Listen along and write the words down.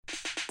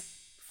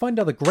Find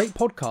other great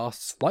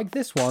podcasts like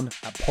this one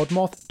at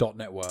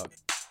podmoth.network.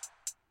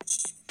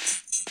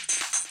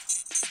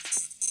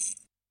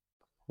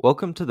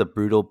 Welcome to the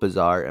Brutal,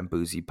 Bizarre, and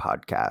Boozy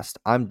podcast.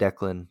 I'm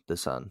Declan, the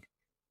son.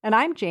 And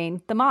I'm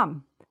Jane, the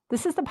mom.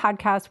 This is the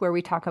podcast where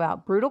we talk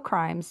about brutal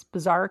crimes,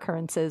 bizarre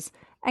occurrences,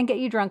 and get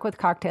you drunk with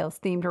cocktails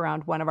themed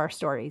around one of our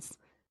stories.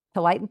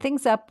 To lighten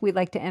things up, we'd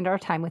like to end our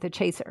time with a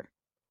chaser.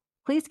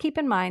 Please keep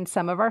in mind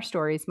some of our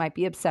stories might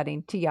be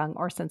upsetting to young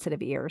or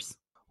sensitive ears.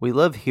 We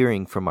love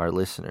hearing from our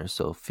listeners,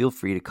 so feel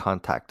free to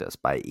contact us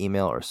by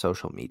email or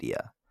social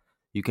media.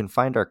 You can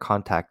find our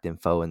contact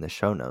info in the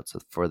show notes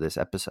for this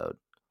episode.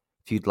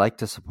 If you'd like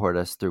to support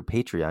us through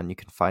Patreon, you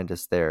can find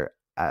us there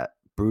at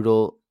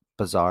Brutal,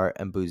 Bizarre,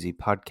 and Boozy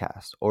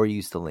Podcast, or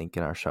use the link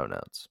in our show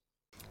notes.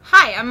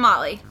 Hi, I'm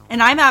Molly.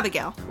 And I'm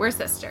Abigail. We're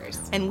sisters.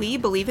 And we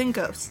believe in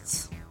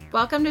ghosts.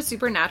 Welcome to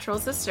Supernatural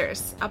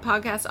Sisters, a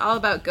podcast all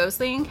about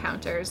ghostly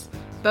encounters,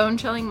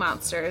 bone-chilling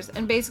monsters,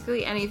 and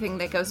basically anything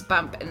that goes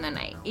bump in the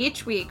night.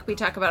 Each week, we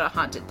talk about a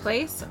haunted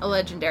place, a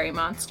legendary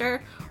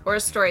monster, or a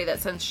story that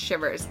sends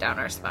shivers down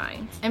our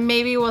spines. And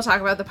maybe we'll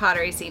talk about the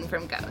pottery scene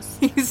from Ghost.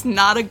 He's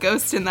not a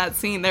ghost in that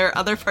scene. There are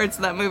other parts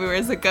of that movie where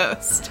he's a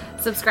ghost.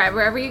 Subscribe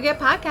wherever you get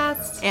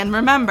podcasts. And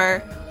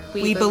remember,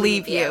 we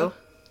believe you.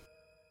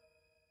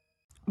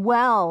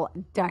 Well,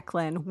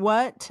 Declan,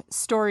 what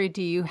story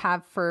do you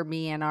have for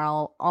me and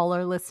all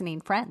our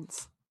listening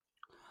friends?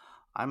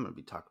 I'm going to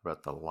be talking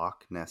about the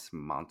Loch Ness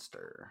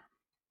Monster,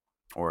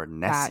 or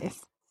Nessie.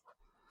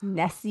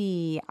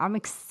 Nessie. I'm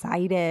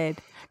excited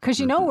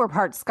because we're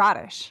part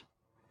Scottish.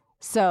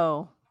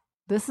 So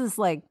this is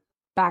like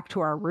back to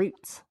our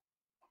roots.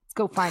 Let's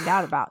go find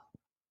out about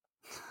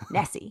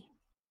Nessie.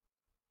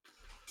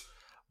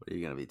 What are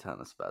you going to be telling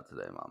us about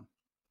today, Mom?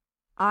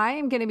 I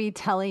am going to be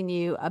telling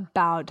you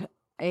about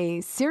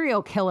a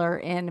serial killer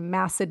in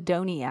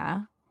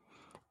Macedonia.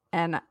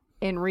 And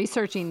in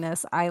researching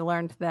this, I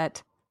learned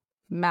that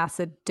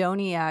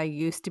Macedonia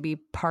used to be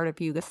part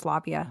of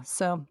Yugoslavia,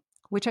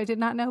 which I did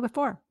not know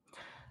before.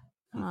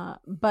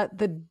 But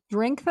the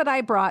drink that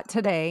I brought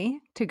today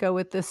to go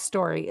with this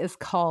story is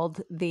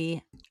called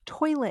the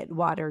toilet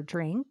water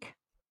drink.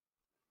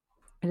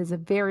 It is a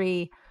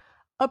very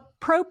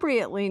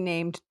appropriately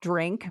named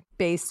drink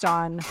based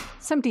on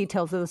some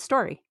details of the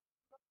story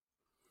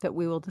that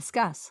we will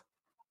discuss.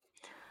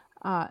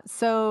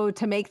 So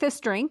to make this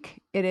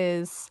drink, it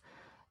is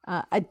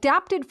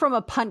adapted from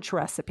a punch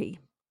recipe.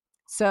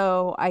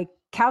 So I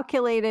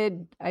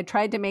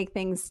tried to make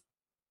things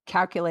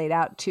calculate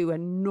out to a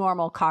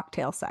normal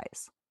cocktail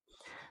size.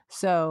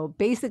 So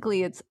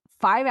basically it's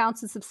 5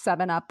 ounces of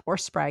 7-Up or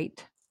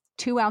Sprite,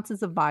 2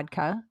 ounces of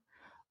vodka,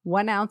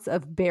 1 ounce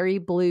of berry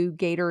blue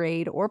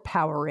Gatorade or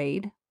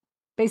Powerade.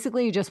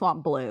 Basically you just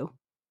want blue.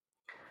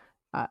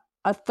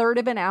 A third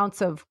of an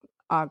ounce of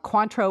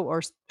Cointreau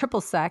or triple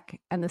sec,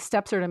 and the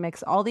steps are to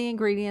mix all the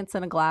ingredients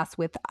in a glass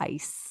with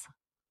ice.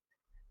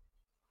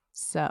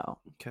 So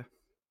okay.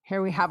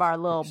 Here we have our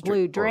little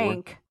blue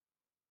drink.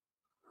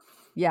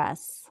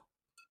 Yes.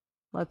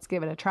 Let's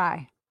give it a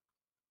try.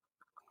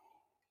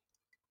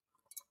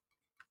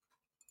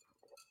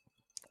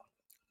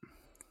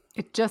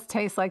 It just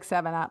tastes like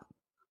 7-Up.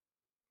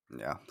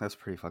 Yeah, that's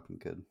pretty fucking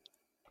good.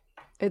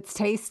 It's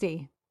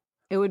tasty.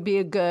 It would be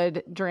a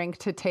good drink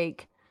to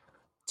take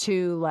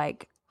to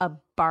like a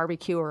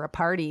barbecue or a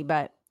party,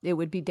 but it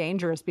would be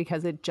dangerous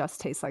because it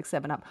just tastes like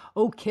 7-Up.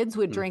 Oh, kids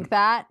would drink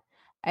that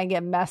and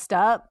get messed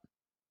up.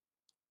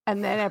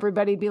 And then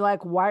everybody'd be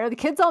like, why are the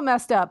kids all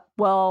messed up?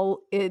 Well,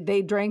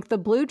 they drank the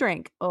blue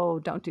drink. Oh,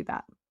 don't do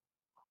that.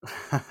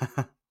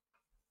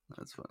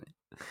 That's funny.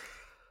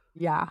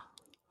 Yeah.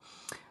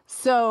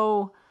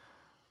 So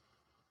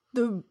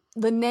the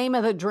name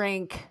of the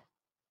drink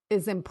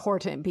is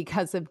important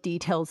because of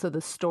details of the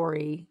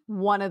story.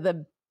 One of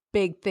the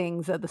big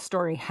things of the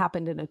story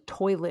happened in a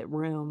toilet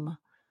room,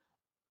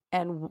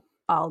 and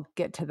I'll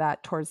get to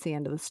that towards the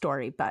end of the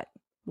story. But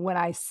when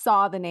I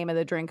saw the name of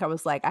the drink, I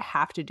was like, I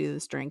have to do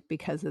this drink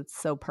because it's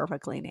so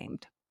perfectly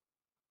named.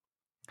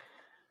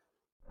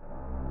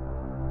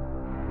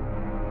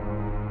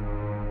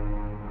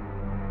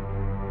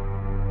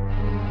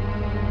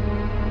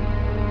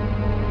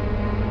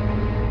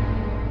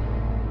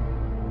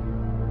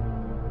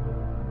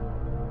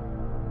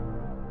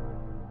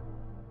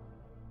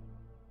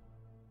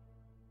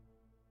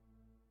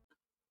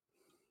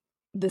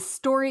 The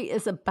story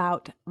is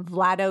about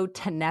Vlado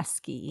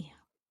Taneski.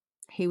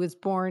 He was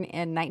born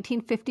in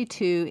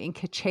 1952 in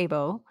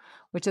Kočevo,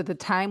 which at the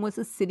time was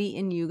a city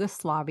in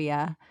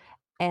Yugoslavia,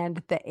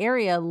 and the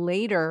area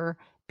later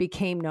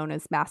became known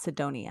as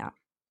Macedonia,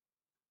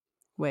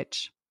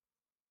 which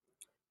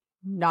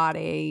not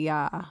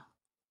a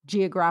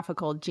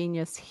geographical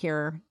genius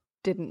here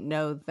didn't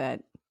know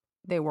that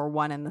they were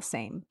one and the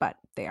same, but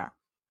they are.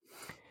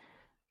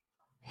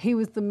 He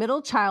was the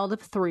middle child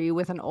of 3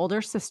 with an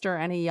older sister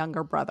and a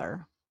younger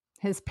brother.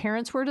 His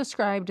parents were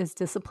described as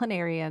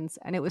disciplinarians,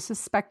 and it was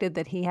suspected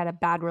that he had a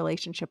bad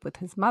relationship with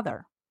his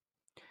mother.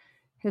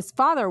 His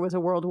father was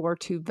a World War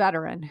II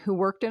veteran who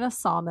worked in a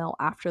sawmill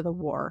after the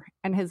war,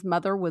 and his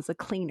mother was a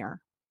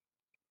cleaner.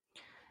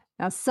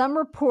 Now, some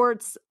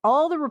reports,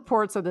 all the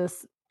reports of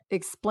this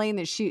explain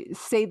that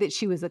say that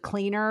she was a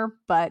cleaner,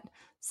 but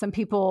some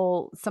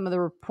of the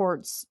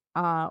reports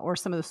or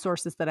some of the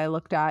sources that I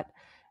looked at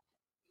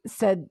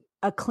said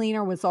a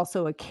cleaner was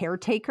also a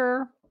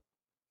caretaker.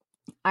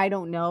 I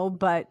don't know,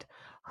 but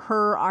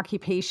her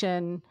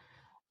occupation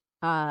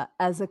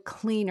as a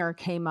cleaner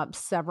came up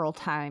several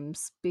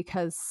times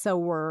because so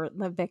were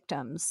the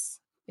victims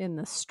in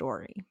the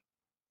story.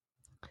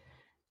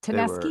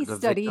 Taneski The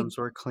studied. victims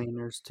were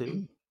cleaners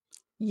too?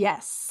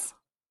 Yes,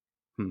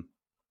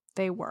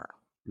 they were.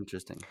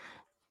 Interesting.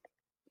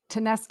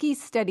 Taneski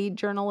studied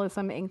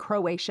journalism in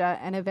Croatia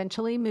and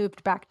eventually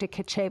moved back to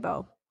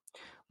Kočevo.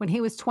 When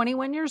he was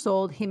 21 years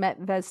old, he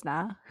met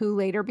Vesna, who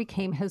later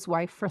became his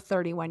wife for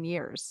 31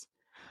 years.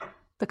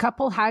 The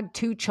couple had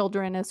 2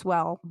 children as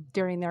well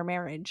during their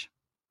marriage.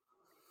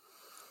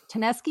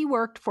 Taneski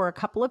worked for a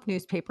couple of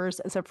newspapers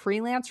as a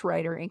freelance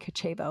writer in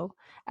Kočevo,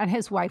 and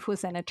his wife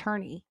was an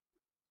attorney.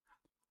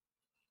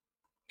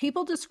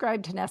 People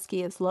described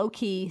Taneski as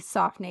low-key,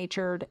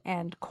 soft-natured,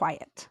 and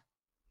quiet.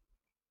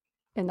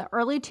 In the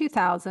early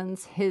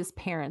 2000s, his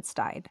parents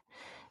died.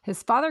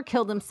 His father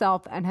killed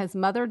himself, and his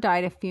mother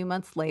died a few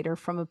months later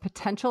from a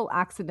potential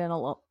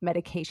accidental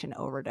medication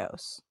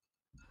overdose.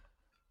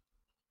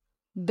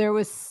 There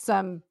was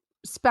some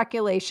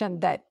speculation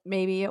that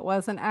maybe it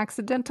wasn't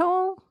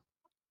accidental,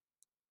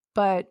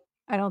 but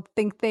I don't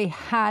think they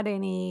had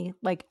any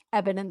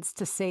evidence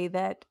to say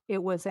that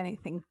it was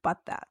anything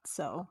but that.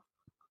 So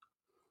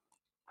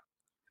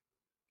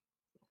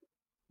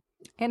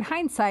in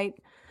hindsight,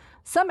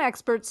 some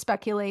experts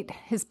speculate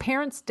his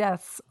parents'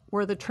 deaths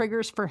were the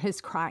triggers for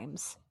his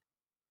crimes.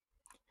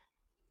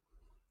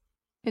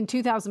 In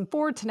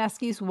 2004,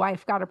 Taneski's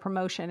wife got a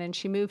promotion and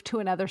she moved to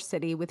another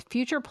city with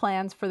future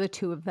plans for the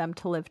 2 of them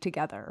to live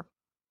together.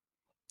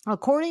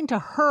 According to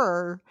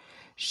her,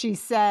 she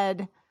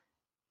said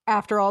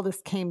after all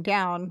this came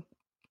down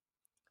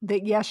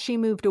that yes, she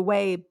moved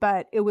away,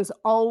 but it was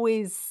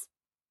always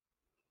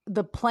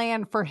the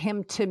plan for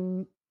him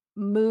to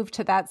move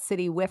to that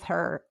city with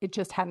her. It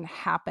just hadn't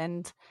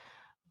happened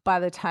by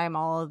the time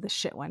all of the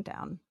shit went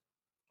down.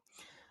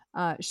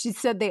 She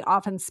said they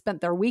often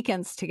spent their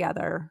weekends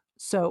together,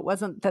 so it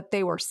wasn't that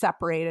they were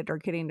separated or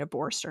getting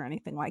divorced or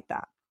anything like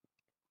that.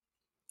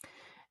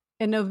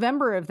 In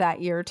November of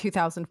that year,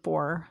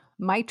 2004,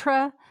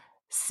 Mitra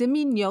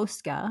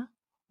Siminowska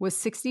was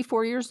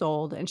 64 years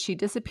old, and she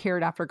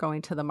disappeared after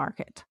going to the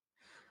market.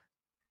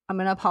 I'm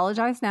going to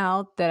apologize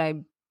now that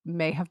I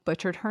may have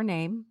butchered her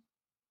name,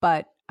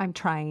 but I'm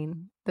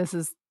trying. This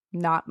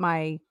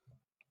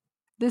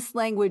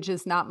language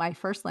is not my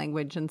first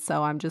language, and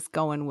so I'm just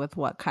going with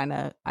what kind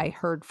of I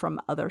heard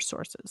from other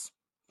sources.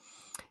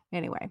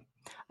 Anyway,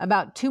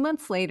 about 2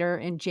 months later,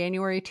 in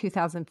January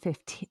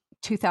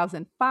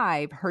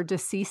 2005, her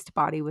deceased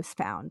body was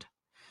found.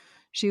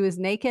 She was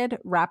naked,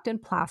 wrapped in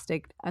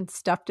plastic, and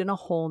stuffed in a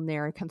hole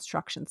near a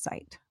construction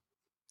site.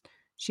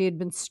 She had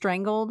been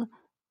strangled,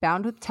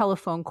 bound with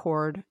telephone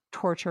cord,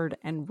 tortured,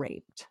 and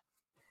raped.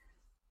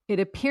 It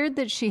appeared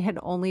that she had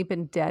only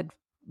been dead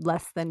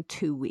less than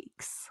 2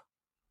 weeks.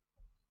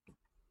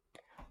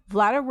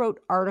 Vlado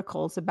wrote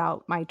articles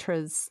about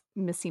Mitra's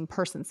missing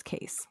persons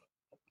case.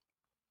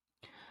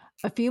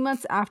 A few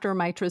months after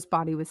Mitra's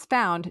body was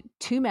found,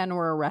 2 men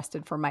were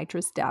arrested for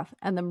Mitra's death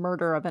and the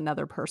murder of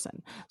another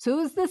person. So it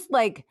was this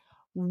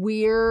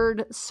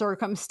weird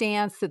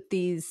circumstance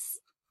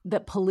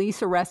that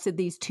police arrested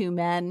these 2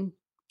 men.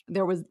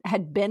 There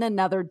had been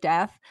another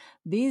death.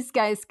 These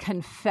guys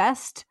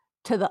confessed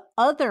to the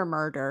other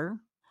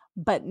murder,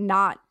 but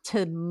not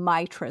to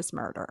Mitra's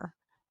murder.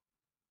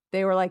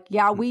 They were like,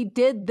 yeah, we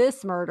did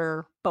this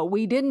murder, but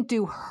we didn't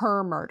do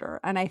her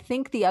murder. And I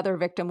think the other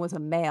victim was a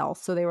male.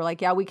 So they were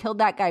like, yeah, we killed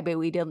that guy, but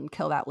we didn't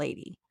kill that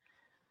lady.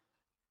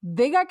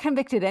 They got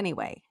convicted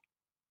anyway.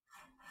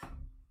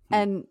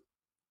 And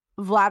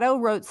Vlado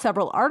wrote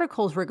several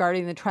articles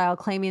regarding the trial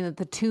claiming that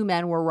the 2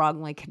 men were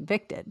wrongly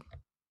convicted.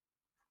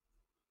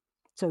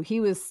 So he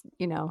was,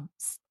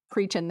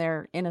 preaching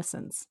their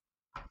innocence.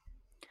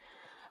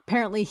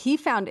 Apparently, he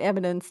found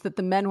evidence that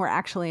the men were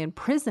actually in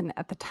prison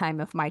at the time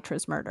of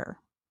Mitra's murder.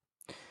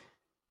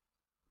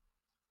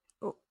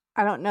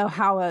 I don't know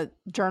how a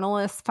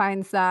journalist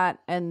finds that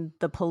and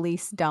the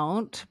police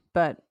don't,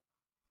 but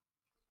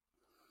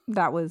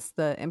that was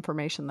the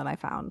information that I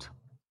found.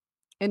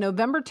 In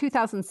November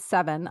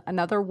 2007,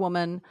 another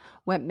woman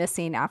went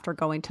missing after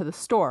going to the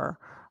store.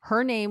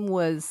 Her name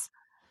was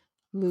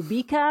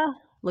Lubika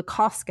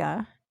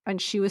Lukovska,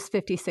 and she was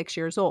 56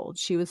 years old.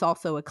 She was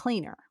also a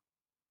cleaner.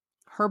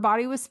 Her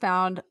body was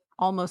found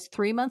almost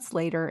 3 months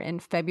later in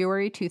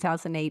February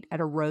 2008 at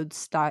a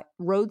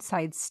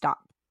roadside stop.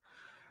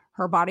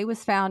 Her body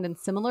was found in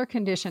similar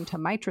condition to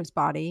Mitra's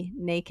body,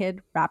 naked,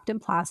 wrapped in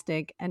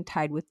plastic, and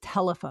tied with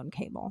telephone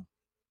cable.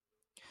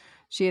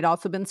 She had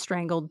also been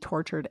strangled,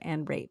 tortured,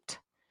 and raped.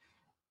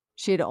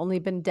 She had only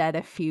been dead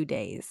a few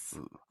days,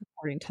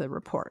 according to the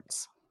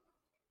reports.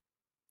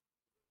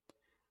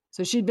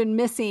 So she'd been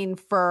missing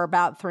for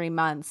about 3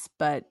 months,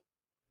 but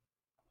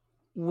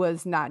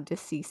was not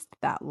deceased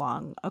that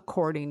long,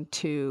 according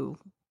to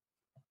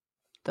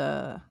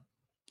the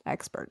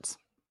experts.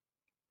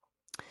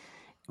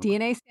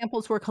 DNA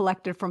samples were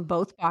collected from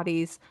both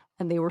bodies,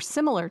 and they were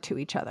similar to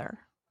each other.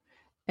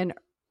 In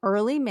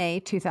early May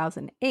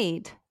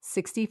 2008,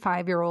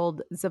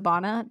 65-year-old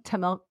Zavana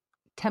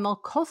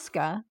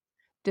Temelkoska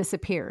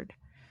disappeared.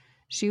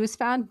 She was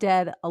found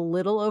dead a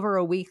little over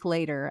a week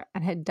later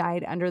and had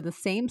died under the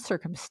same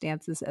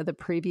circumstances as the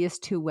previous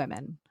two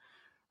women.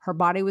 Her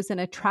body was in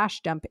a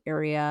trash dump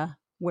area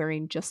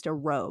wearing just a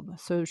robe,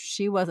 so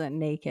she wasn't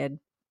naked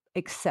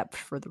except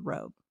for the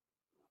robe.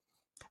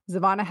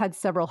 Zavana had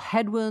several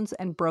head wounds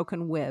and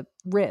broken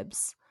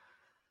ribs.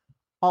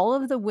 All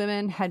of the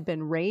women had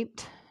been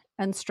raped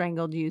and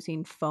strangled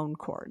using phone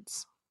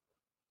cords.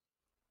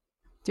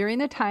 During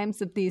the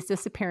times of these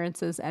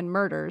disappearances and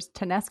murders,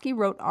 Taneski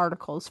wrote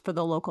articles for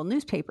the local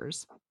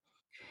newspapers.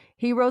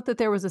 He wrote that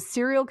there was a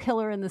serial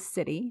killer in the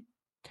city,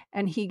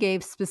 and he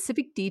gave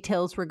specific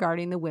details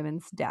regarding the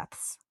women's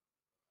deaths.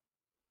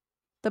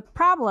 The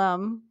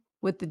problem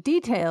with the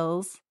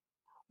details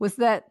was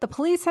that the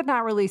police had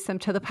not released them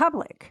to the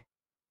public.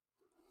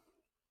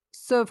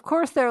 So, of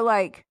course, they're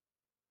like,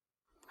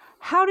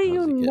 how do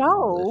you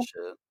know?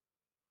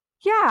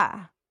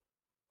 Yeah.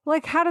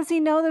 Like, how does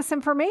he know this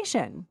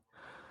information?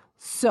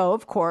 So,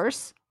 of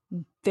course,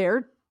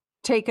 they're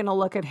taking a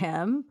look at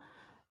him,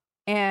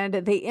 and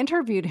they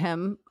interviewed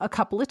him a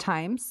couple of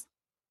times.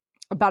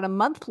 About a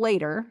month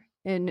later,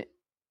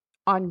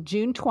 on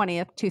June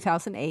 20th,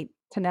 2008,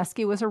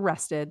 Taneski was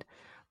arrested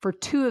for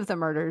 2 of the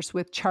murders,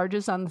 with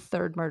charges on the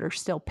 3rd murder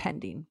still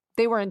pending.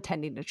 They were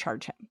intending to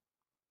charge him.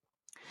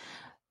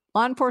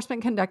 Law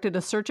enforcement conducted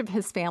a search of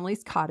his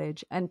family's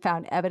cottage and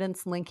found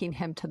evidence linking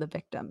him to the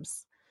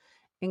victims,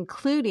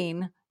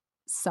 including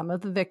some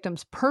of the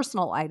victims'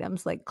 personal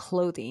items like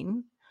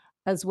clothing,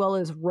 as well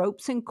as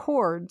ropes and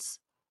cords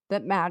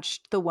that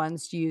matched the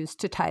ones used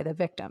to tie the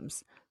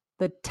victims.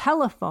 The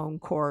telephone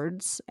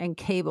cords and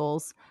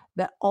cables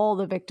that all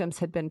the victims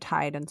had been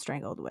tied and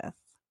strangled with.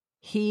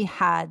 He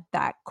had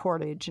that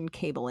cordage and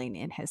cabling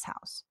in his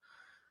house.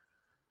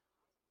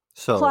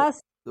 So,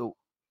 plus,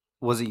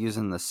 was he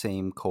using the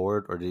same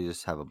cord, or did he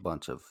just have a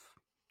bunch of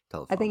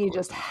telephone I think he cords?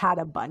 just had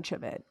a bunch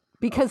of it.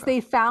 Because they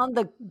found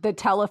the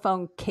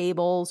telephone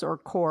cables or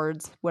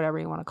cords, whatever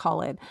you want to call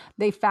it,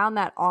 they found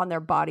that on their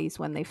bodies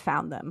when they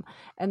found them.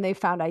 And they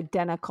found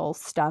identical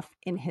stuff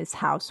in his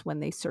house when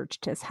they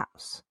searched his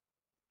house.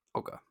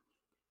 Okay.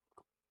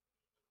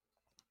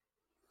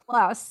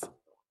 Plus,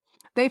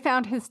 they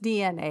found his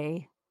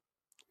DNA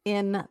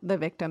in the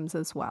victims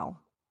as well.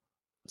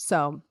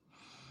 So,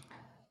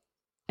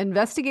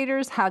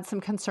 investigators had some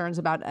concerns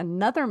about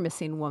another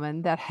missing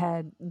woman that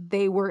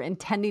they were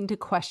intending to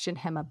question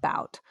him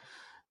about.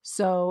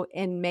 So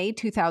in May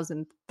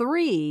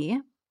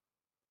 2003,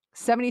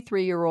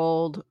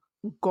 73-year-old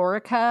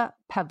Gorica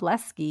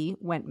Pavleski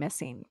went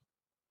missing.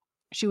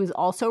 She was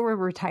also a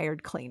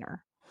retired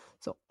cleaner.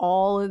 So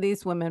all of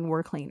these women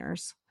were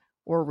cleaners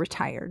or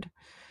retired.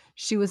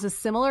 She was a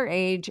similar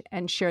age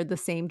and shared the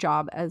same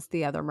job as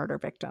the other murder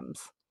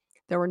victims.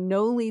 There were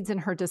no leads in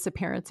her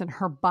disappearance, and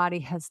her body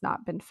has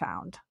not been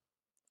found.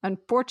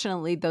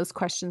 Unfortunately, those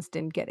questions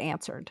didn't get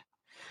answered.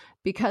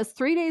 Because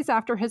 3 days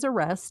after his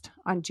arrest,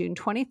 on June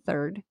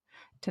 23rd,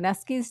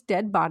 Taneski's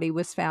dead body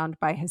was found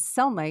by his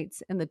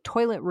cellmates in the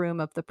toilet room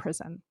of the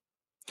prison.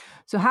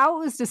 So how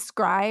it was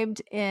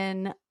described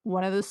in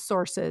one of the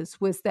sources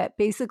was that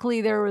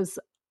basically there was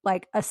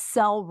like a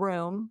cell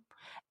room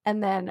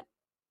and then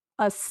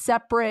a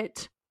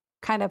separate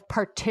kind of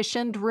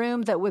partitioned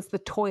room that was the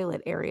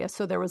toilet area.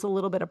 So there was a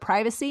little bit of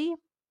privacy,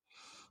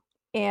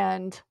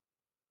 and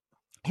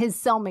his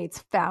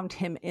cellmates found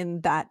him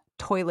in that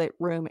toilet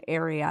room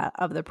area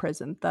of the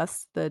prison,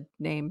 thus the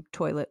name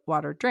Toilet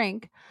Water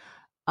Drink.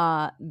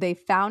 They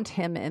found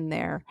him in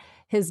there.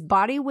 His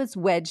body was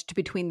wedged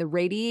between the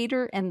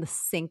radiator and the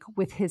sink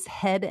with his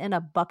head in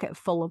a bucket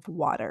full of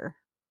water.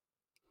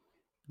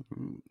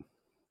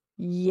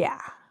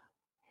 Yeah.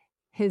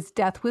 His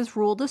death was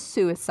ruled a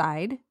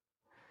suicide.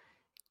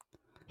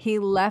 He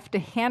left a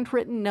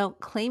handwritten note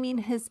claiming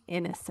his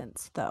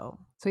innocence, though.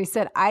 So he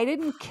said, I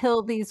didn't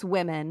kill these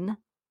women,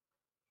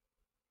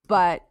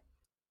 but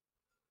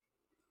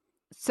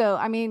so,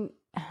 I mean...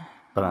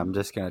 But I'm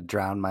just going to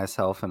drown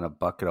myself in a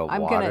bucket of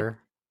water?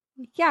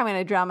 I'm going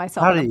to drown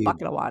myself in a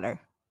bucket of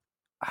water.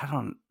 I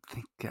don't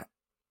think...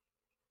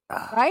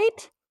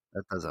 right?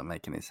 That doesn't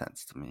make any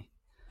sense to me.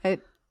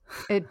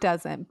 It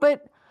doesn't.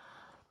 But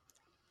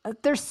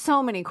there's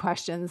so many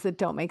questions that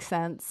don't make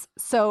sense.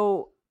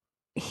 So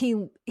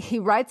he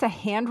writes a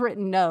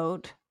handwritten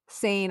note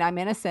saying, I'm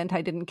innocent,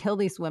 I didn't kill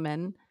these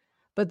women.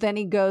 But then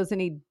he goes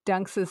and he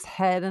dunks his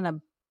head in a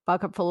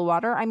bucket full of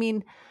water. I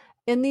mean,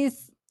 in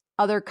these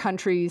other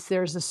countries,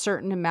 there's a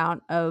certain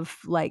amount of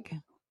like,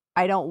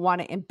 I don't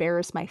want to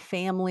embarrass my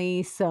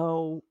family.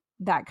 So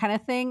that kind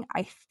of thing,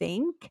 I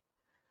think.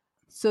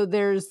 So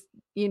there's,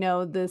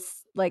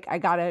 this, like, I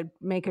got to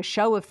make a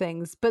show of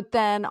things. But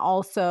then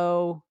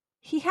also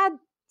he had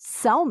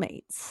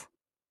cellmates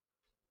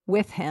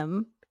with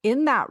him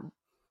in that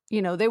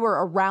they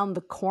were around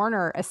the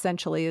corner,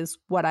 essentially, is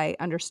what I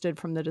understood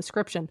from the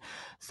description.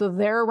 So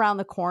they're around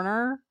the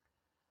corner.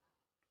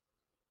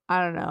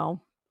 I don't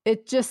know.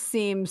 It just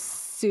seems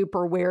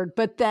super weird.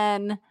 But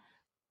then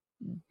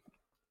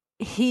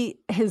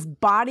his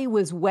body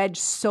was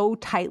wedged so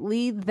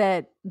tightly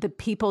that the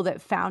people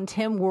that found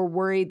him were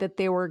worried that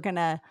they were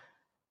gonna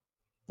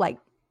like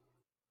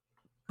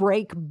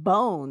break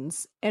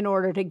bones in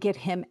order to get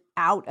him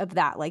out of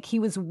that. Like he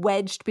was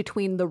wedged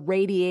between the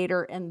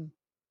radiator and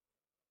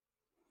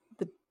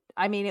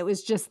it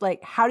was just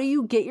like, how do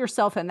you get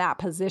yourself in that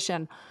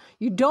position?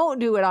 You don't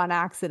do it on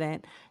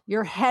accident.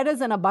 Your head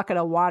is in a bucket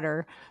of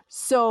water.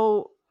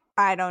 So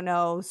I don't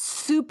know,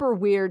 super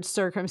weird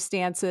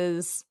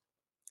circumstances.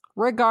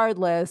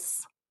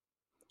 Regardless,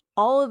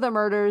 all of the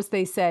murders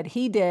they said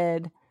he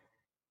did,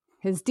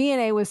 his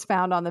DNA was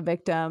found on the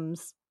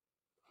victims.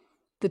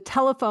 The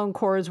telephone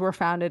cords were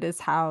found at his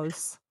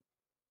house.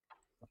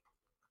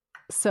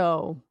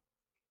 So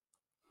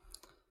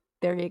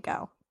there you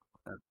go.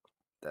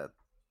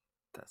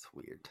 That's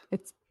weird.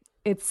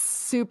 It's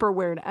super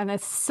weird, and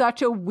it's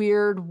such a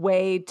weird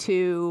way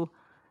to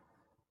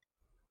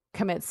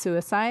commit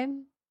suicide.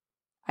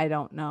 I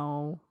don't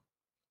know.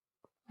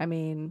 I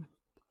mean,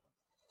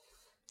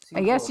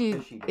 I guess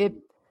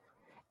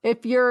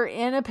if you're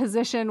in a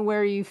position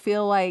where you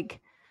feel like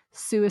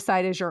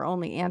suicide is your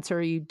only answer,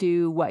 you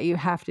do what you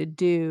have to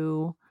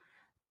do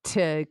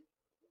to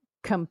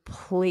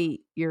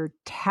complete your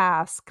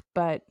task,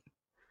 but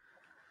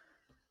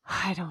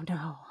I don't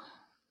know.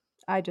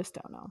 I just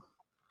don't know.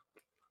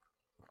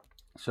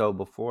 So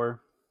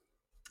before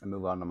I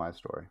move on to my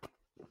story,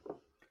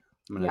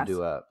 I'm going to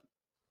do a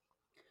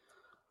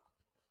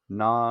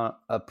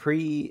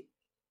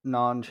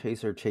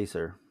non-chaser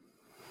chaser.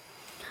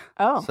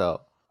 Oh.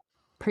 So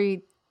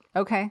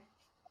okay.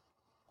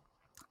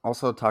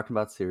 Also talking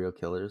about serial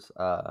killers,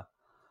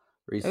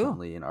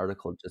 recently an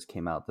article just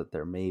came out that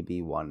there may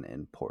be one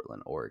in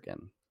Portland,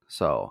 Oregon.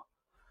 So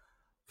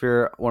if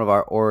you're one of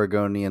our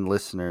Oregonian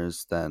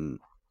listeners, then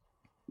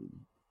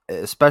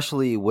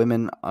especially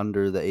women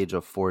under the age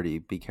of 40,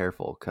 be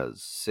careful,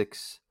 because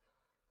 6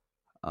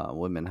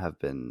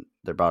 women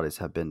their bodies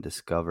have been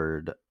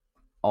discovered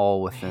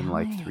all within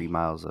like 3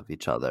 miles of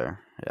each other.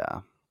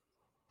 Yeah.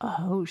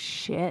 Oh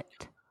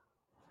shit.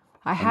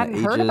 I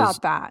hadn't heard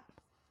about that.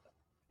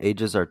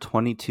 Ages are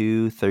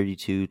 22,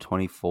 32,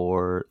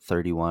 24,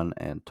 31,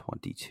 and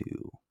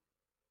 22.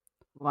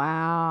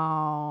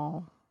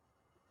 Wow.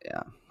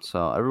 Yeah.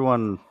 So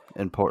everyone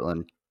in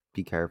Portland,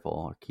 be careful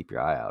or keep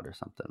your eye out or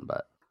something.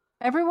 But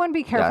everyone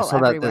be careful. I saw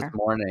everywhere. that this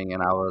morning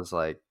and I was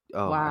like,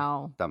 oh,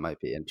 wow, that might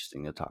be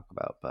interesting to talk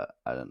about. But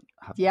I didn't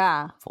have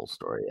the full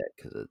story yet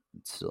because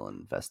it's still an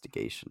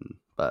investigation.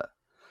 But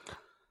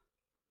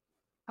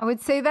I would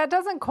say that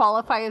doesn't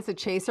qualify as a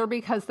chaser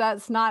because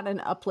that's not an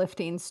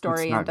uplifting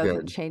story and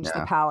doesn't change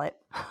the palette.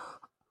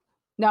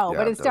 No,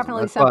 but it's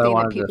definitely something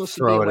that people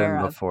should be aware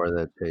of. Before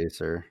the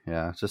chaser.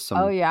 Yeah, just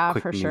some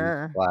quick for news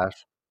sure.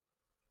 flash.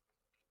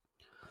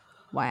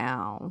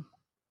 Wow.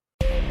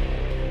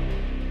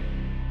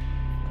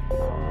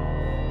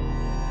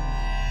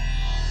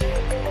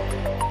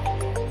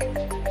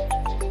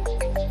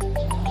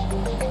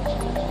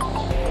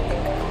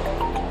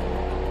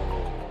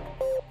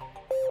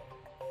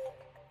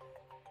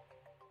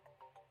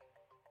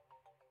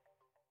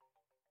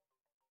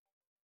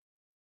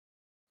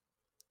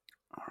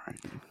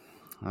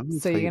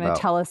 So you're going to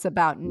tell us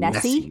about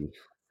Nessie?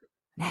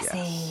 Nessie.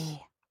 Yes.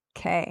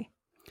 Okay.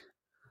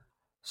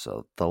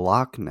 So the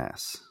Loch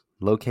Ness,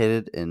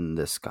 located in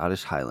the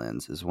Scottish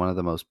Highlands, is one of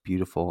the most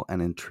beautiful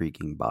and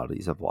intriguing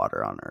bodies of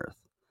water on Earth.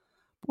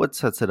 What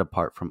sets it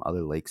apart from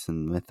other lakes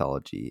in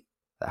mythology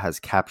that has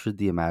captured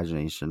the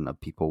imagination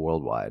of people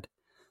worldwide?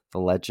 The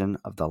legend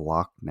of the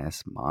Loch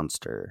Ness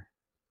Monster,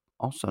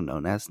 also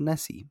known as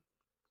Nessie.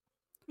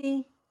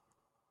 The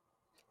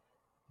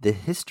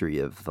history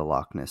of the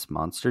Loch Ness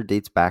Monster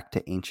dates back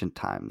to ancient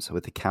times,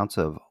 with accounts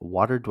of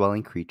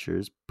water-dwelling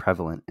creatures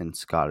prevalent in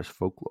Scottish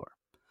folklore.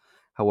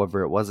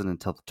 However, it wasn't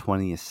until the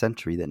 20th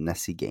century that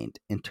Nessie gained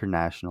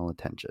international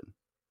attention.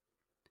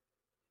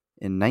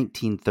 In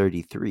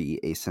 1933,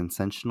 a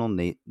sensational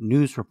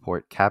news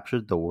report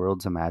captured the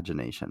world's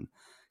imagination,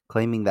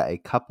 claiming that a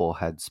couple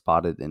had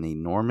spotted an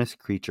enormous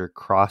creature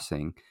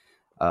crossing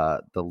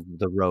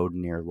the road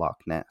near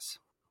Loch Ness.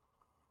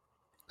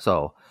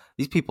 So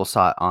these people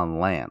saw it on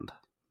land.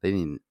 They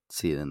didn't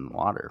see it in the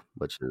water,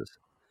 which is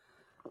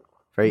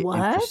very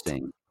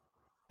interesting.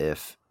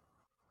 If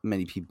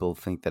many people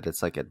think that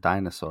it's like a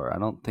dinosaur, I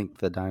don't think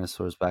the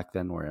dinosaurs back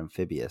then were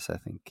amphibious. I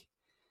think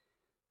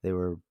they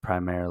were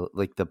primarily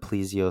like the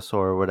plesiosaur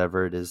or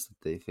whatever it is that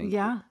they think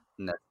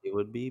Nessie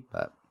would be,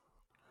 but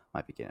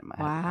might be getting my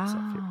head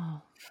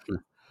myself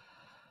here.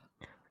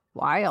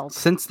 Wild.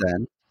 Since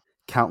then,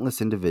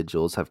 countless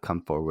individuals have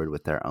come forward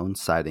with their own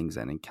sightings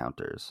and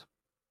encounters.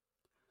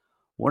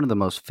 One of the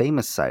most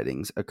famous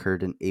sightings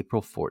occurred on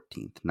April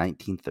 14th,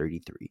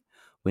 1933,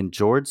 when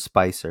George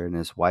Spicer and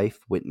his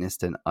wife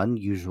witnessed an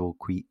unusual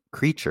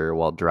creature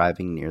while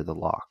driving near the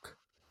loch.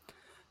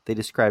 They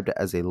described it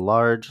as a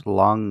large,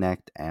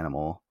 long-necked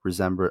animal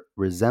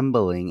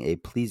resembling a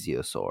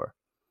plesiosaur,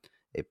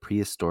 a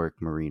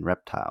prehistoric marine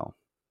reptile.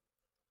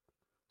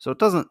 So it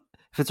doesn't,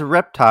 if it's a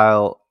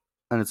reptile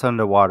and it's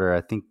underwater,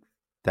 I think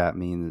that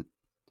means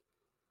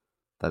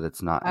that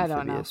it's not I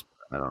don't know. amphibious.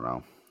 I don't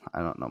know. I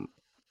don't know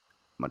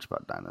much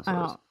about I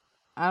dinosaurs.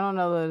 don't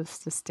know those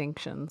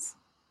distinctions.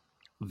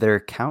 Their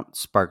account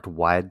sparked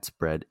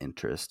widespread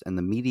interest, and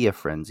the media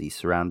frenzy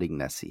surrounding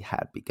Nessie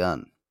had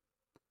begun.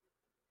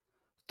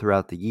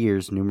 Throughout the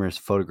years, numerous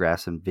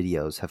photographs and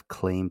videos have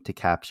claimed to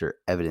capture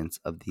evidence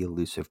of the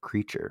elusive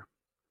creature.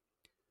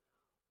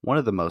 One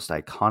of the most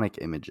iconic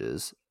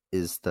images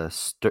is the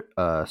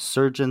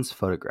surgeon's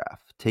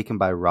photograph, taken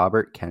by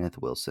Robert Kenneth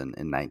Wilson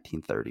in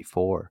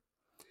 1934.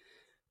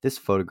 This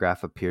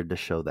photograph appeared to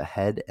show the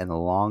head and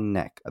long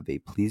neck of a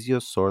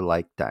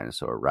plesiosaur-like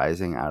dinosaur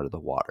rising out of the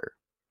water.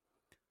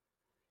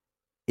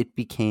 It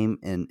became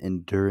an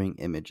enduring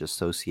image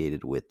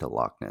associated with the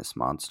Loch Ness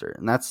Monster.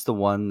 And that's the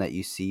one that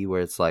you see where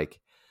it's like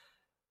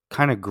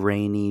kind of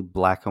grainy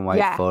black and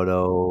white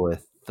photo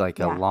with like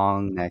a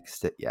long neck.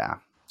 Yeah.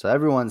 So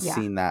everyone's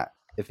seen that.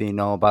 If you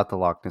know about the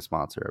Loch Ness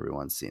Monster,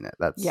 everyone's seen it.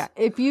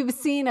 If you've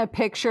seen a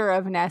picture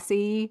of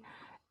Nessie,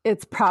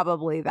 it's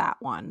probably that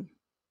one.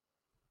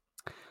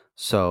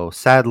 So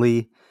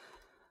sadly,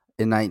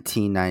 in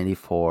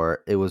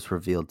 1994, it was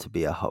revealed to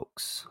be a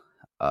hoax.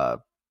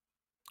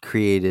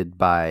 Created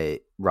by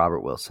Robert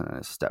Wilson and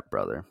his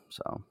stepbrother.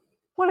 So,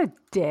 what a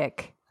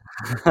dick.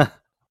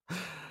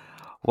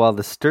 While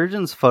the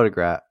surgeon's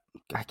photograph,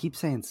 I keep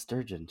saying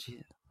sturgeon.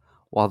 Geez.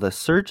 While the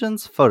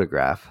surgeon's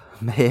photograph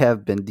may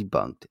have been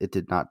debunked, it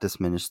did not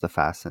diminish the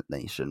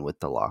fascination with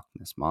the Loch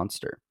Ness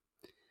Monster.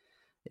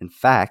 In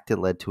fact, it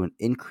led to an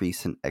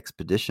increase in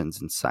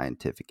expeditions and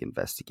scientific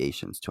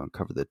investigations to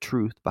uncover the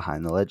truth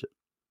behind the legend.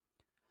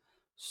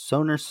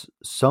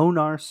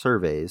 Sonar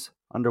surveys,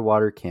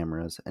 underwater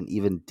cameras, and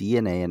even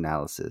DNA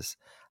analysis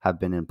have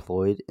been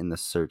employed in the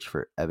search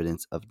for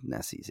evidence of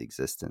Nessie's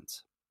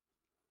existence.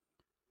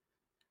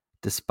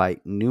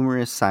 Despite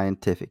numerous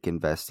scientific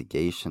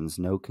investigations,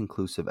 no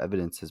conclusive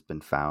evidence has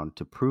been found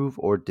to prove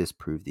or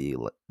disprove the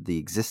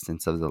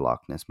existence of the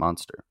Loch Ness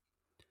Monster.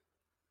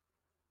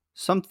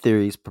 Some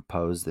theories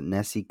propose that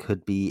Nessie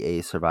could be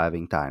a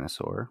surviving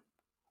dinosaur,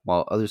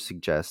 while others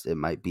suggest it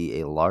might be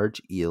a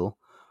large eel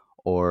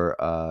or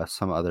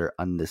some other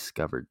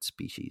undiscovered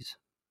species.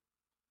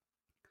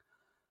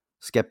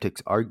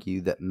 Skeptics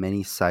argue that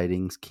many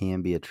sightings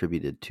can be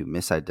attributed to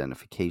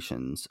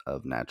misidentifications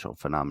of natural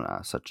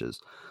phenomena, such as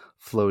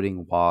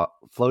floating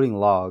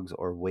logs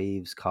or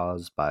waves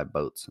caused by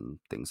boats and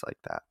things like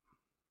that.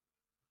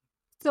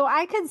 So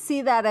I could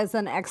see that as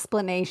an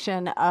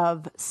explanation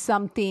of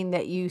something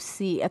that you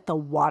see at the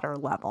water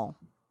level.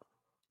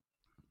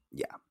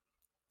 Yeah.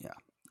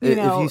 If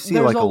you see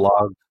like a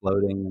log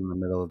floating in the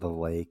middle of the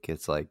lake,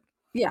 it's like,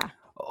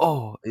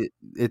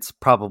 it's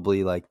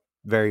probably like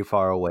very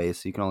far away,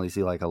 so you can only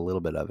see like a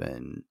little bit of it,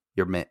 and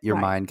your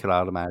mind could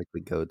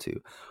automatically go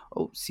to,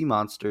 sea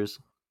monsters.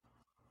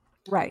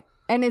 Right.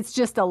 And it's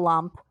just a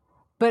lump.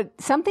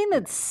 But something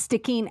that's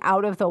sticking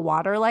out of the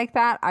water like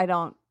that, I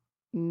don't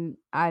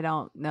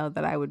know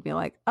that I would be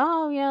like,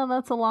 oh yeah,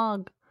 that's a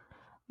log.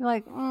 You're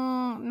like,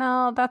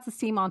 no, that's a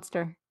sea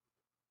monster.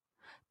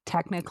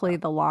 Technically,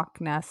 the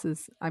Loch Ness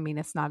is,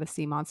 it's not a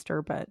sea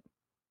monster, but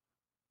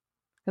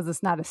because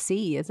it's not a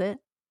sea, is it?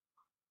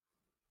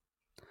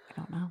 I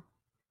don't know.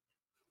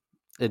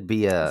 It'd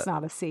be it's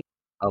not a sea.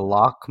 A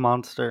Loch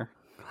monster.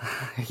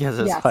 I guess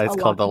that's why it's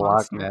called the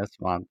Loch Ness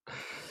Monster.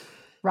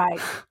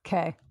 Right.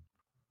 Okay.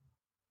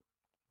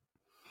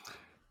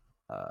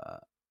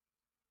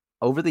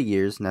 Over the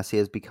years, Nessie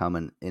has become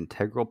an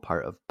integral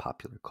part of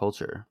popular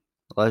culture.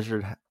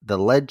 The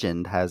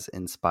legend has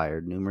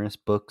inspired numerous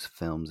books,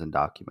 films, and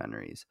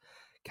documentaries,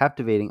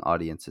 captivating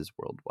audiences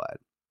worldwide.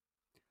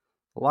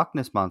 The Loch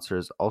Ness Monster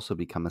has also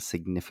become a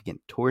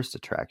significant tourist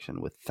attraction,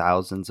 with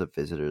thousands of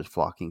visitors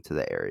flocking to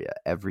the area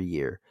every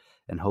year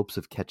in hopes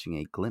of catching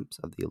a glimpse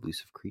of the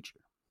elusive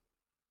creature.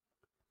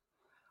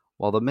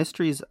 While the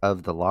mysteries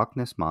of the Loch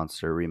Ness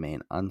Monster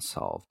remain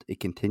unsolved, it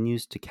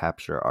continues to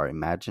capture our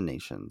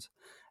imaginations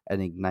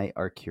and ignite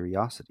our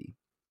curiosity.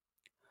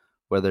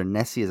 Whether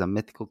Nessie is a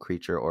mythical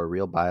creature or a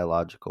real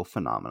biological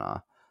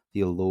phenomena,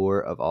 the allure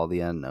of all the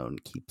unknown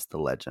keeps the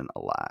legend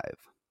alive.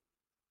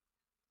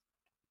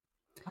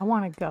 I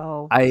want to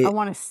go. I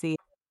want to see.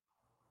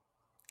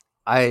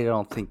 I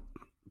don't think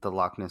the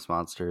Loch Ness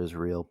Monster is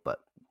real, but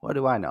what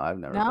do I know? I've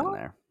never been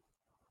there.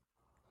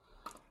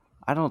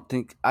 I don't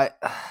think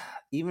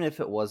even if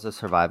it was a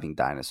surviving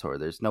dinosaur,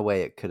 there's no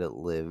way it could have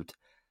lived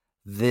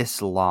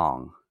this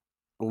long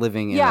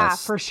living in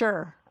for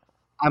sure.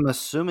 I'm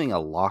assuming a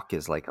loch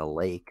is like a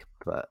lake,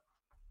 but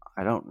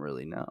I don't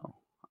really know.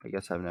 I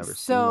guess I've never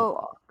seen a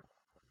loch.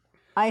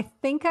 I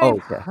think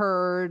I've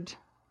heard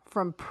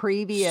from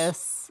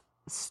previous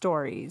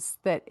stories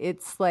that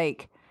it's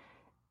like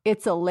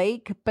it's a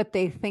lake, but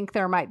they think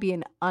there might be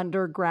an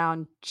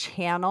underground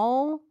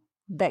channel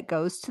that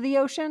goes to the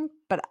ocean,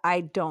 but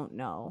I don't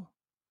know.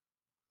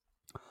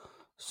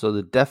 So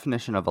the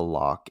definition of a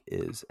loch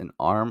is an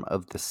arm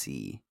of the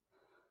sea,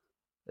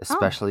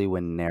 especially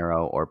when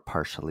narrow or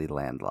partially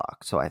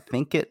landlocked. So I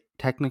think it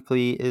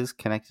technically is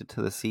connected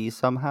to the sea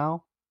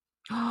somehow.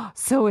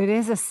 So it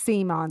is a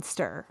sea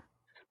monster.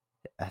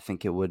 I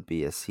think it would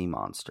be a sea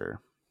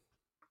monster.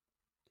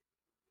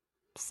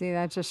 See,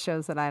 that just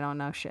shows that I don't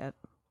know shit.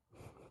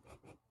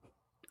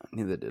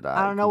 Neither did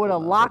I. I don't know what a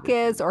Google knows loch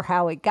everything. is or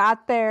how it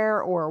got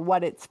there or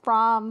what it's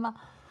from,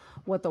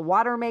 what the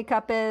water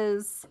makeup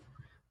is.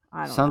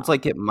 I don't Sounds know.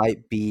 like it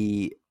might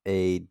be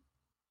the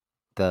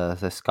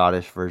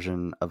Scottish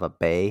version of a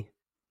bay.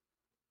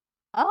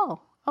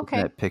 Oh, Looking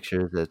okay. at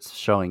pictures, it's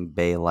showing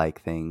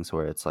bay-like things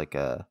where it's like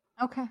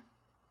Okay.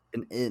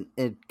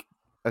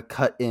 a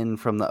cut in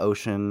from the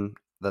ocean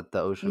that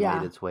the ocean Yeah.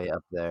 made its way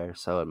up there.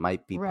 So it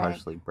might be Right.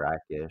 partially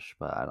brackish,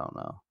 but I don't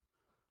know.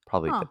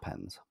 Probably Huh.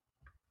 depends.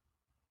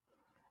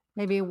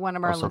 Maybe one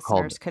of our Also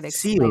called listeners could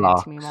sea explain it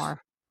to me lochs.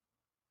 more.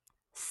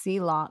 Sea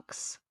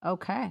lochs.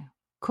 Okay.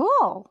 Cool.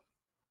 Oh,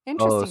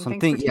 Interesting.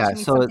 Thanks for teaching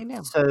me so it something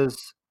new.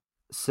 says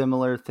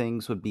similar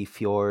things would be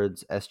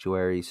fjords,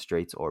 estuaries,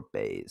 straits, or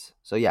bays.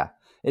 So yeah,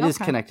 it is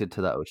Okay. connected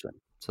to the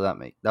ocean. So that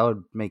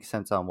would make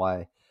sense on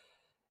why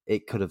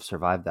it could have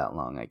survived that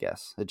long, I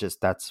guess.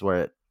 That's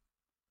where it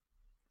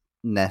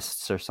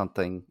nests or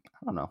something.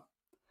 I don't know.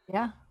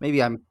 Yeah.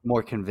 Maybe I'm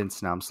more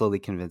convinced now. I'm slowly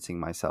convincing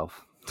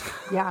myself.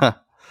 Yeah.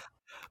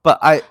 But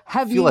I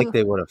Have feel like you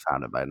they would have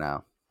found it by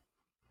now.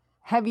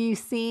 have you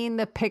seen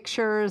the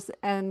pictures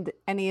and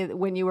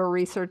when you were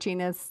researching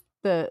this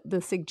the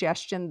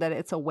suggestion that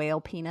it's a whale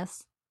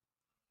penis?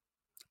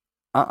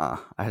 I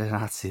did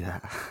not see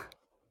that.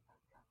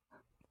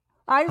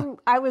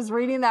 I was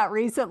reading that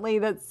recently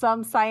that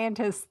some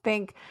scientists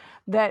think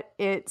that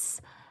it's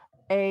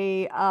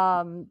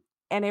an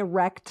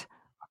erect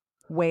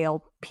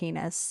whale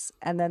penis,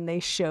 and then they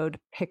showed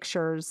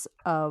pictures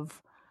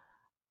of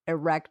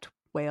erect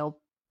whale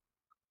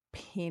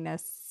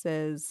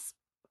penises.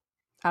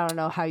 I don't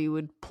know how you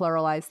would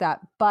pluralize that,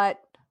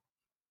 but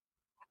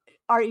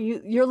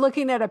you're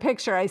looking at a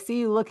picture. I see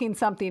you looking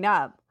something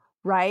up,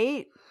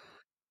 right?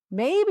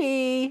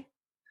 Maybe.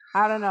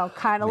 I don't know.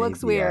 Kind of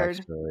looks Maybe weird.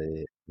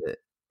 actually.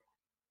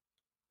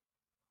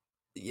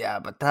 Yeah,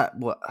 but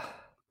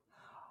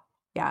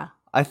Yeah.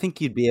 I think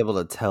you'd be able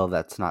to tell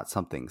that's not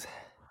something's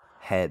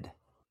head.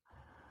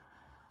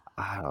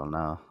 I don't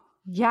know.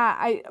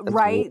 Yeah, That's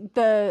right.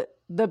 The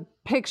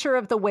picture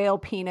of the whale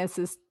penis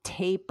is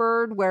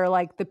tapered, where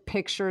like the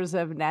pictures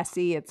of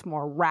Nessie, it's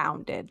more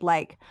rounded,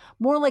 like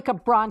more like a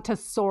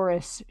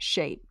brontosaurus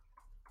shape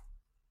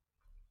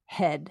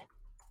head.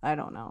 I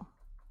don't know.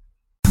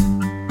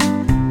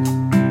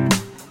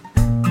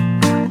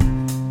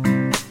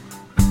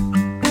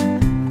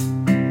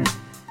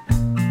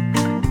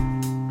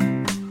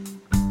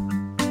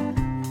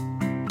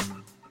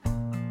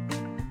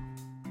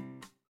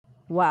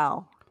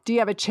 Well, do you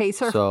have a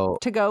chaser So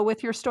to go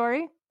with your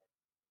story?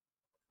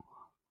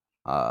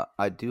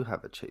 I do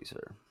have a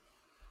chaser.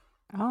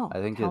 Oh, I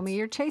think tell me it's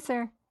your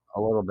chaser.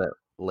 a little bit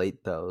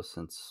late though,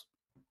 since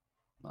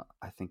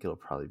I think it'll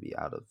probably be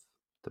out of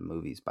the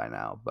movies by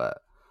now. But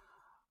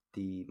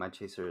my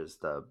chaser is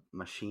the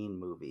Machine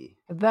movie.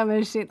 The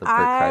Machine. The Bert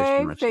Kreischer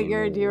I Machine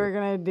figured you movie. were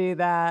going to do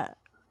that.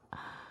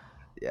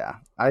 Yeah,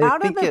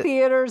 Out of the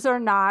theaters or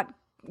not,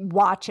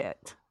 watch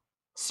it.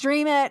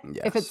 Stream it.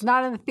 If it's Yes.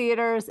 not in the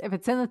theaters, if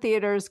it's in the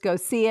theaters, go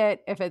see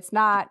it. If it's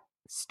not,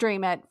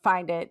 stream it,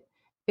 find it.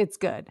 It's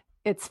good.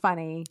 It's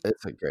funny.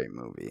 It's a great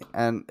movie.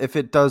 And if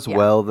it does Yeah.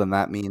 well, then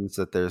that means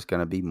that there's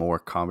going to be more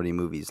comedy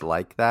movies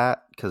like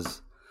that.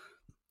 Because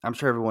I'm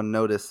sure everyone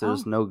noticed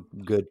there's no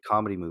good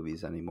comedy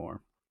movies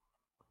anymore.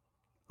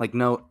 Like,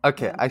 Yeah.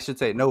 I should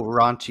say no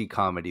raunchy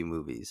comedy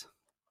movies.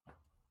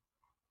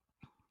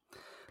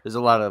 There's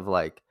a lot of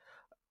like,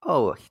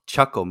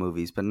 chuckle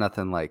movies, but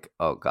nothing like,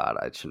 oh God,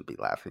 I shouldn't be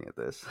laughing at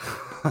this.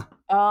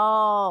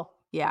 Oh,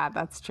 yeah,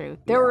 that's true.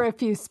 There were a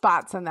few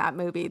spots in that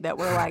movie that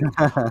were like,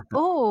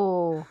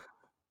 oh,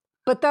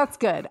 but that's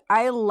good.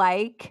 I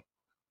like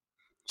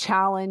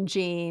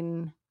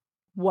challenging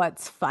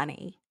what's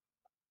funny.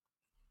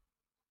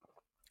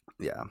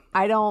 Yeah.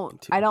 I don't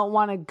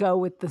want to go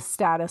with the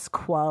status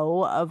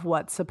quo of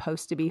what's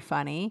supposed to be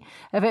funny.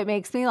 If it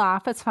makes me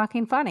laugh, it's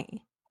fucking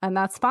funny, and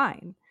that's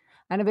fine.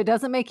 And if it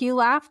doesn't make you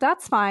laugh,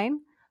 that's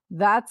fine.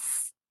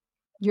 That's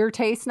your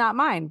taste, not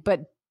mine.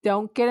 But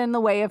don't get in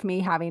the way of me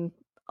having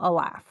a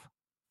laugh.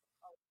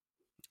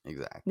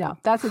 Exactly. No,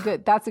 that's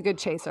a good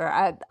chaser.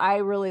 I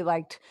really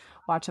liked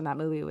watching that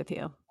movie with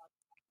you.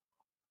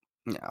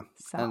 Yeah.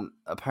 So. And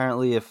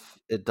apparently if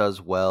it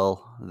does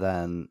well,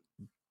 then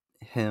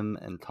him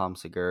and Tom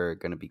Segura are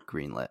going to be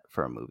greenlit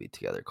for a movie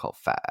together called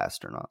Fat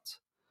Astronauts.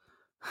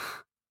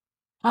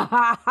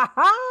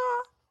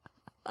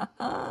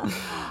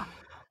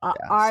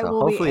 I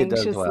will be hopefully it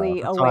does well.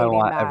 anxiously That's why I awaiting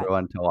want that.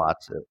 everyone to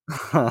watch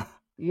it.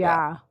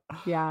 Yeah.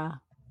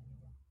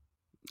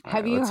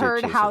 Have you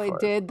heard how it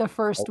did the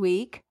first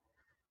week?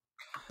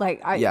 So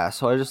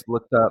I just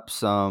looked up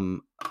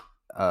some.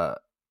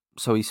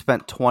 So he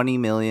spent $20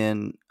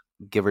 million,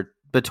 give or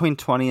between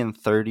 20 and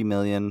 30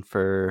 million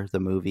for the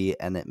movie,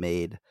 and it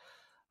made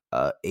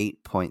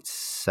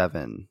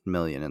 8.7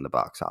 million in the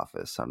box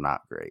office, so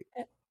not great.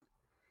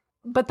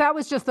 But that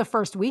was just the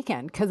first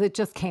weekend because it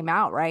just came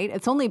out, right?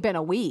 It's only been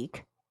a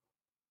week.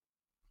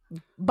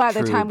 By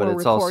the True, time but we're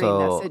it's recording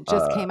also this, it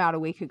just came out a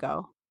week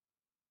ago.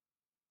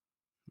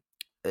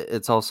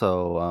 it's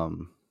also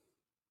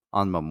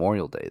on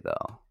Memorial Day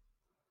though.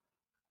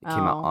 It came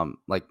out Oh. on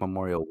like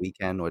Memorial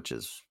Weekend, which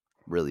is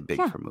really big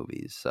Yeah. for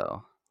movies.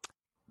 So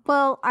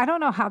Well, I don't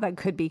know how that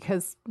could be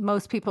because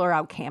most people are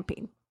out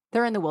camping.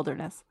 They're in the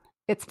wilderness.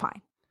 It's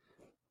fine.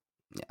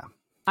 yeah,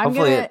 I'm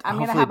hopefully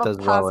gonna it have a does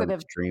well in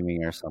positive.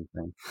 streaming or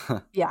something.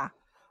 Yeah.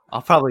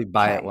 I'll probably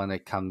buy it Okay. when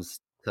it comes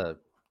to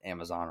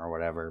Amazon or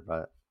whatever.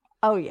 But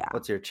Oh yeah.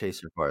 what's your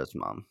chaser for us,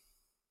 Mom?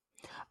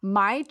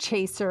 My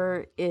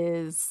chaser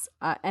is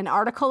an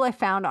article I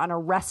found on a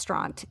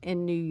restaurant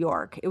in New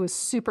York. It was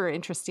super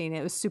interesting.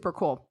 It was super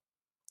cool.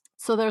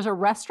 So there's a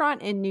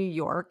restaurant in New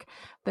York.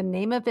 The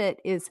name of it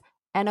is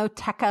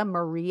Enoteca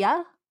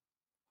Maria.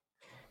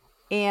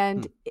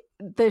 And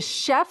the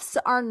chefs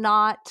are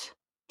not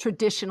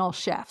traditional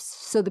chefs.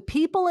 So the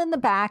people in the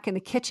back in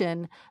the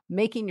kitchen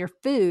making your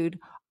food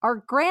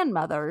are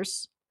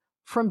grandmothers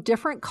from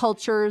different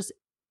cultures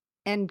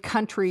and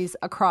countries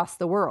across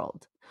the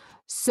world.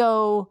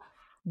 So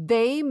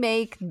they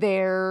make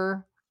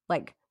their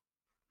like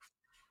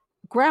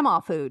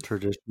grandma food. They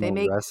Traditional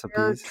make their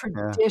recipes.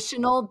 Yeah.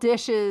 traditional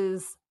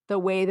dishes the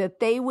way that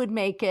they would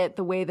make it,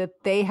 the way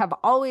that they have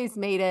always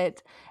made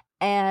it.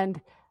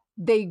 And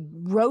they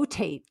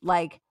rotate,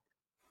 like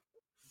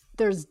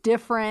there's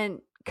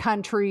different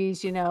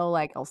countries,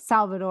 like El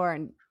Salvador,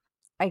 and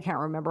I can't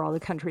remember all the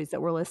countries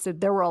that were listed.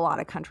 There were a lot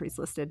of countries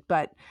listed,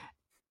 but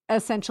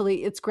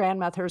essentially it's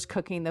grandmothers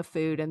cooking the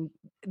food, and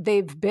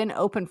they've been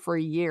open for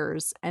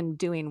years and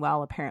doing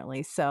well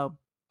apparently. So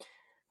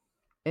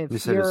You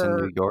if said it's in New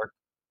you're York?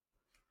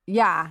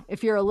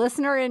 if you're a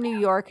listener in New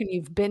York and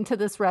you've been to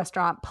this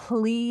restaurant,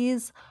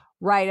 please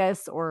write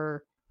us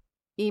or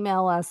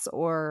email us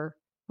or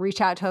reach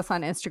out to us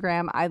on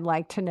Instagram. I'd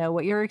like to know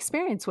what your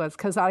experience was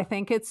because I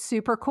think it's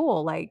super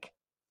cool. Like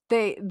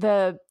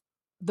the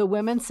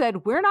women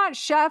said, we're not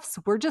chefs.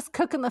 We're just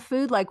cooking the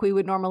food like we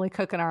would normally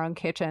cook in our own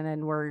kitchen,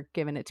 and we're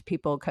giving it to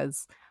people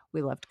because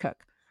we love to cook,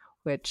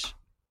 which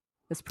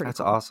is pretty That's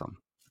cool. awesome.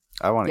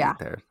 I want to Yeah. eat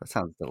there. That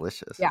sounds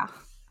delicious. Yeah.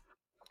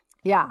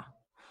 Yeah.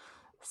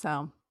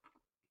 So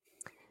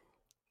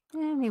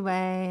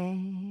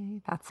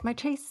anyway, that's my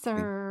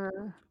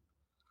chaser.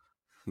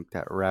 I think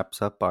that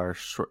wraps up our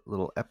short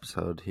little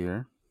episode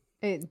here.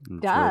 It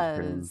Enjoyed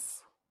hearing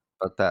does.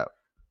 about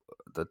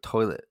the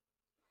toilet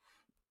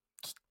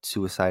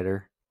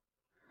suicider.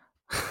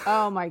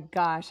 Oh my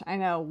gosh. I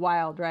know.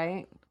 Wild,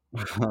 right?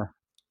 All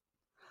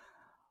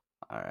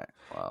right.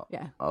 Well,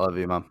 Yeah. I love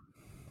you, Mom.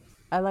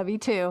 I love you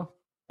too.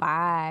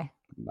 Bye.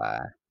 Bye.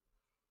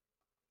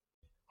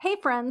 Hey,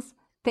 friends.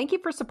 Thank you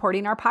for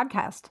supporting our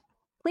podcast.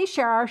 Please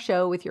share our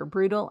show with your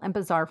brutal and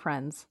bizarre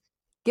friends.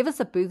 Give us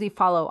a boozy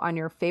follow on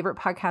your favorite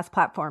podcast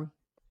platform.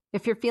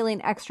 If you're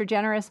feeling extra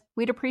generous,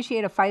 we'd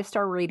appreciate a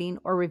 5-star rating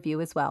or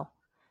review as well.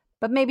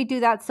 But maybe do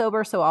that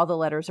sober so all the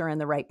letters are in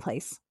the right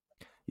place.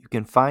 You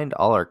can find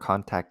all our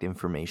contact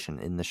information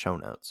in the show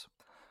notes.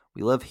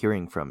 We love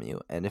hearing from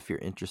you, and if you're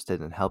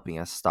interested in helping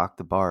us stock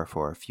the bar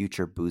for our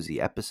future boozy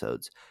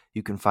episodes,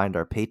 you can find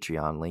our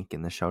Patreon link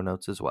in the show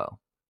notes as well.